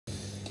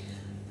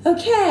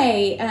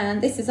Okay,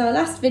 and this is our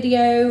last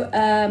video.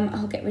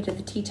 I'll get rid of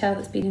the tea towel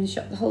that's been in the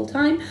shop the whole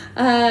time.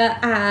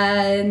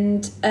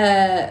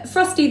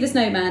 Frosty the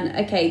Snowman.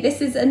 Okay, this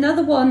is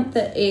another one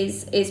that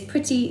is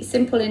pretty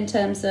simple in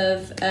terms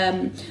of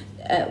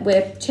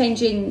we're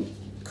changing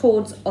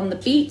chords on the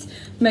beat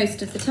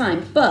most of the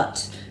time,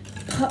 but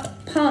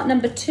part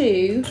number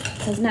 2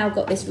 has now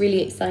got this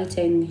really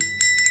exciting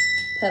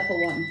purple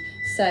one.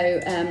 So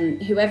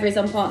whoever is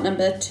on part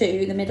number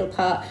 2, the middle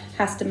part,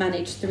 has to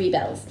manage 3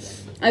 bells.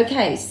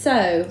 Okay,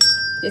 so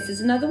this is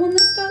another one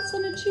that starts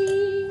on a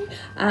G,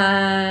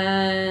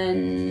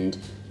 and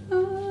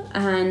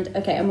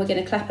okay, and we're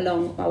going to clap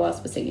along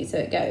whilst we're singing. So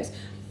it goes: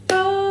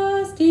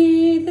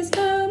 Frosty the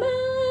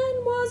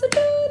Snowman was a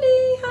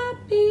jolly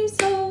happy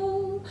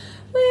soul,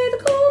 with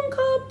a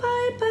corncob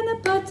pipe and a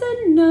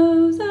button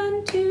nose,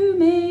 and 2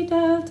 made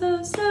out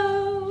of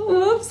snow.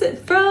 Oops,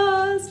 it's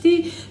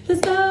Frosty the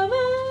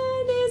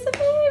Snowman is a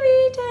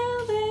fairy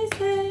tale, they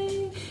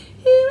say.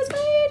 He was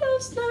made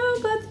of snow,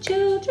 but the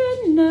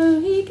children know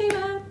he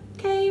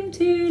came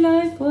to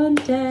life one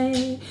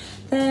day.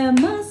 There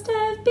must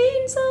have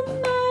been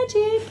some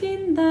magic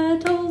in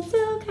that old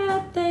silk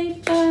hat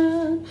they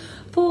found,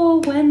 for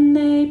when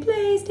they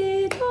placed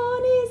it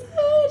on his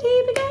head,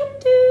 he began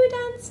to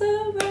dance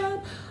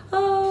around.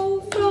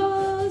 Oh,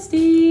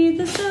 Frosty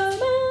the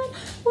Snowman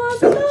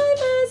was as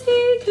alive as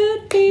he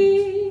could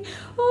be.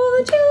 All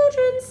the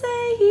children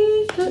say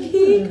he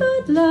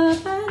could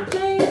laugh and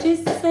play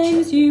just the same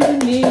as you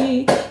and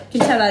me. You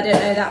can tell I don't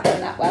know that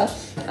one that well.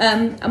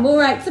 I'm all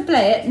right to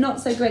play it, not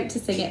so great to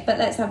sing it, but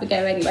let's have a go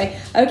anyway.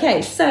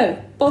 Okay, so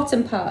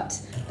bottom part,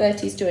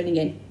 Bertie's joining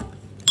in.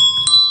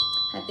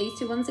 Had these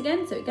 2 ones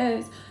again, so it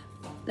goes.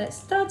 Let's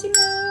starting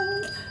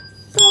out.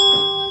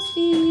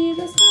 Frosty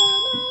the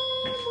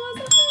Snowman was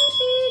a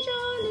happy,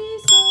 jolly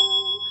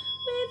soul,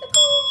 with a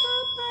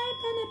corncob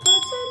pipe and a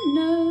button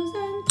nose,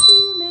 and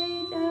 2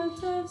 made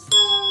out of snow.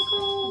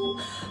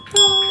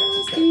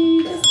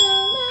 Frosty the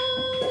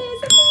Snowman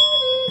is a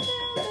fairy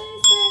tale, they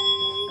say.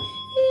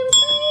 He was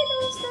made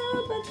of snow,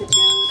 but the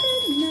children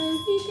know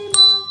he came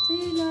out to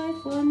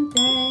life one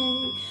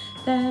day.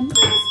 There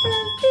must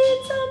have been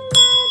some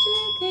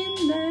magic in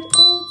that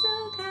old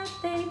silk hat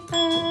they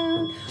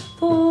found,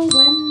 for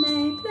when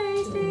they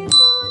placed it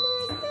on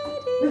his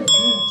head, he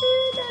began to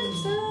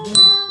dance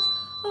around.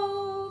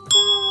 Oh,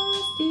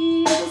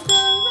 Frosty the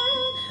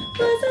Snowman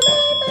was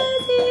alive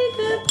as he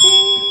could be,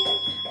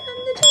 and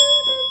the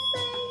children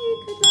say he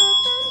could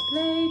laugh and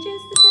play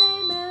just the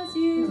same as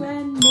you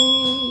and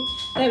me.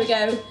 There we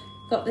go.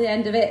 Got the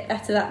end of it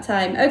better that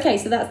time. Okay,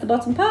 so that's the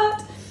bottom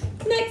part.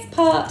 Next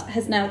part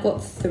has now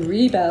got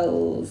 3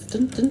 bells.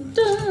 Dun, dun,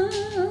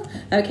 dun.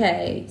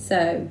 Okay,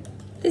 so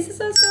this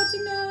is our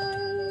starting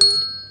note.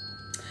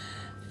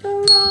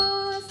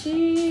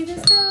 Frosty the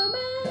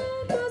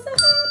Snowman was a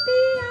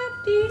happy,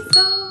 happy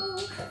soul,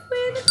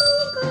 with a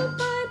corncob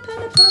pipe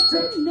and a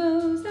button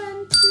nose,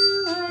 and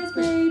 2 eyes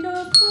made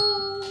of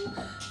coal.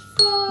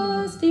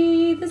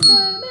 Frosty the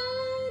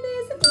Snowman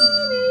is a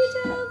fairy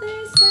tale,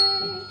 they say.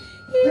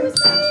 He was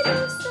made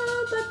of snow,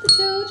 but the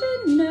children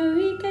know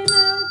he came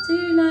out to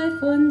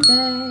life one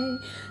day.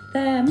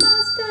 There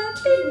must have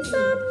been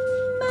some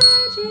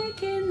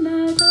magic in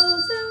that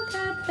old silk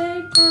hat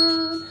they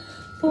found,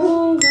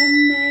 for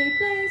when they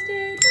placed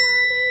it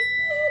on his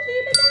head, he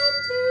began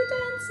to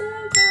dance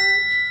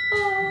around.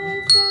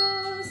 Oh,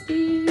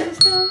 Frosty the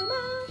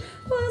Snowman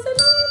was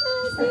alive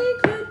as he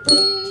could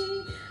be,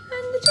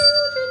 and the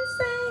children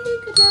say he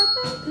could laugh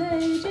and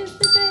play just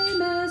the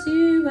same as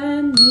you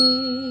and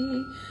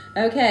me.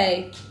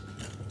 Okay,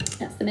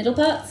 that's the middle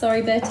part.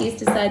 Sorry, Bertie has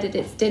decided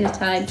it's dinner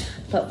time,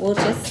 but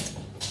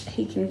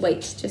he can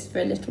wait just for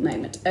a little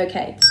moment.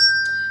 Okay,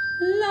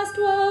 last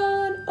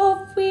one,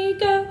 off we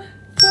go.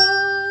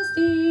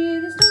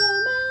 Frosty the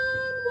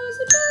Snowman was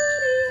a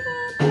jolly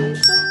happy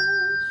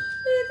soul,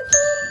 with a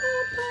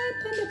corncob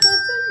pipe and a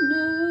button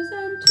nose,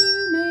 and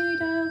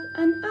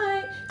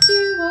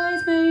 2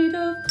 eyes made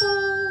of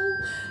coal.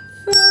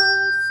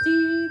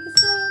 Frosty the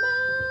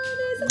Snowman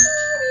is a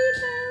fairy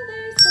tale,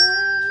 they say.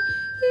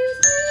 He was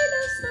made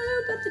of snow,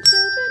 but the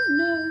children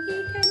know he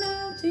came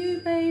out to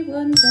play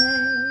one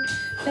day.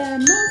 There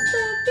must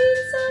have been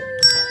some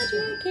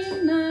magic in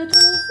that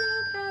old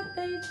silk hat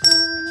they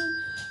found,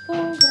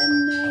 for when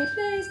they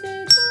placed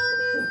it on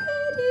his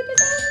head, he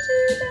began to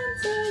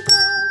dance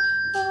around.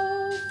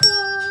 Oh,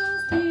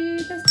 Frosty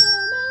the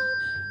Snowman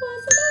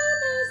was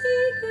alive as he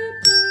could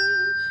be,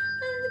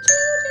 and the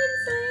children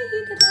say he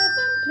could laugh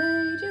and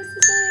play just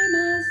the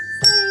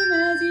same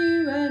as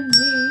you and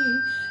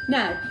me.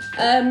 Now,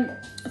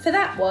 for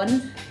that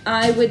one,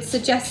 I would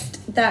suggest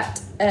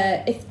that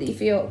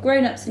if you're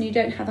grown-ups and you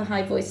don't have a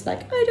high voice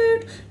like I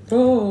don't,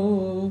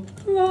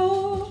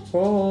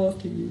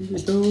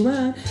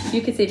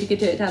 you could see if you could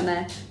do it down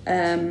there.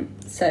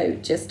 So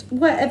just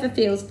whatever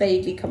feels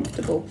vaguely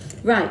comfortable.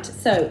 Right,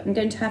 so I'm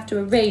going to have to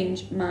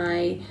arrange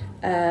my,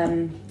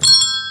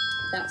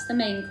 that's the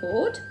main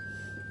chord.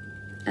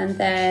 And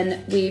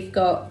then we've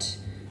got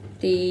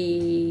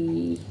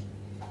the,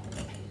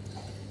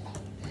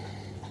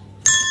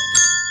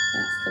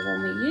 that's the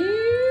one we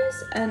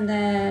use. And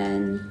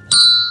then,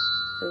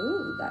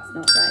 oh, that's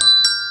not right.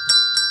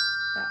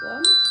 That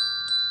one.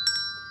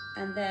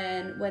 And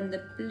then when the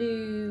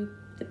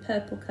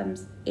purple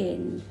comes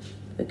in,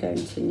 we're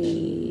going to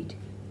need,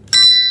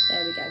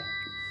 there we go.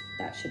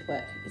 That should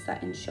work. Is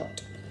that in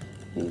shot?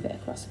 Move it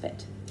across a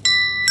bit.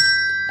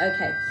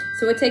 Okay,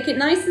 so we'll take it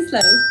nice and slow,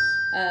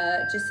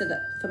 just so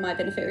that for my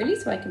benefit really,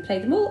 so I can play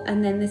them all.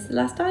 And then this is the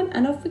last time,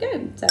 and off we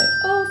go. So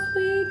off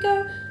we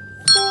go.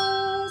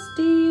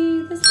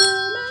 Frosty the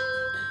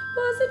snowman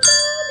was a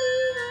jolly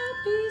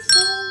happy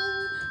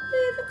soul,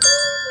 with a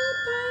corncob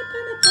pipe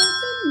and a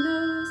button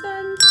nose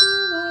and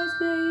 2 eyes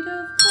made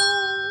of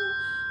coal.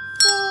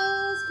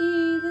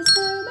 Frosty the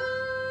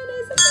snowman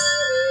is a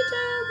fairy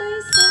tale, they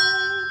say.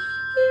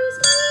 He was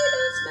made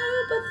of snow,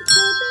 but the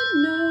children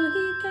know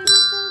he came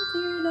return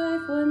to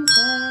life one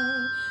day.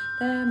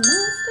 There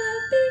must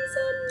have been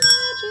some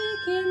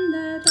magic in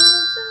that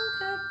old silk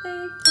hat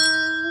they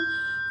found,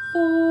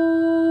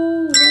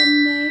 for when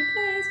they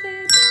placed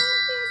it on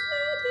his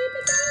head, he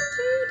began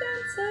to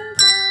dance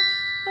around.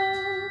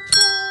 Oh,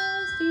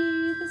 Frosty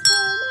the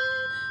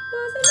snowman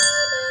was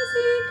alive as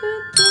he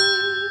could be,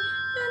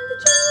 and the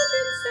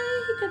children say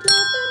he could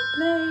laugh and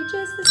play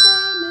just the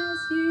same as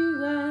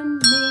you and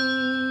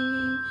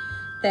me.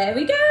 There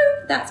we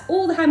go. That's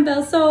all the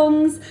handbell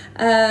songs.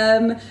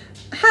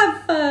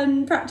 Have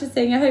fun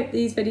practicing. I hope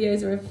these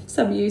videos are of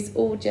some use,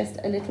 or just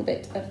a little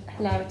bit of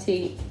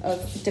hilarity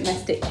of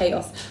domestic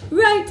chaos.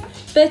 Right,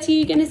 Bertie,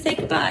 you're going to say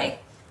goodbye.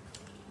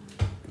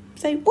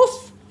 Say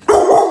woof.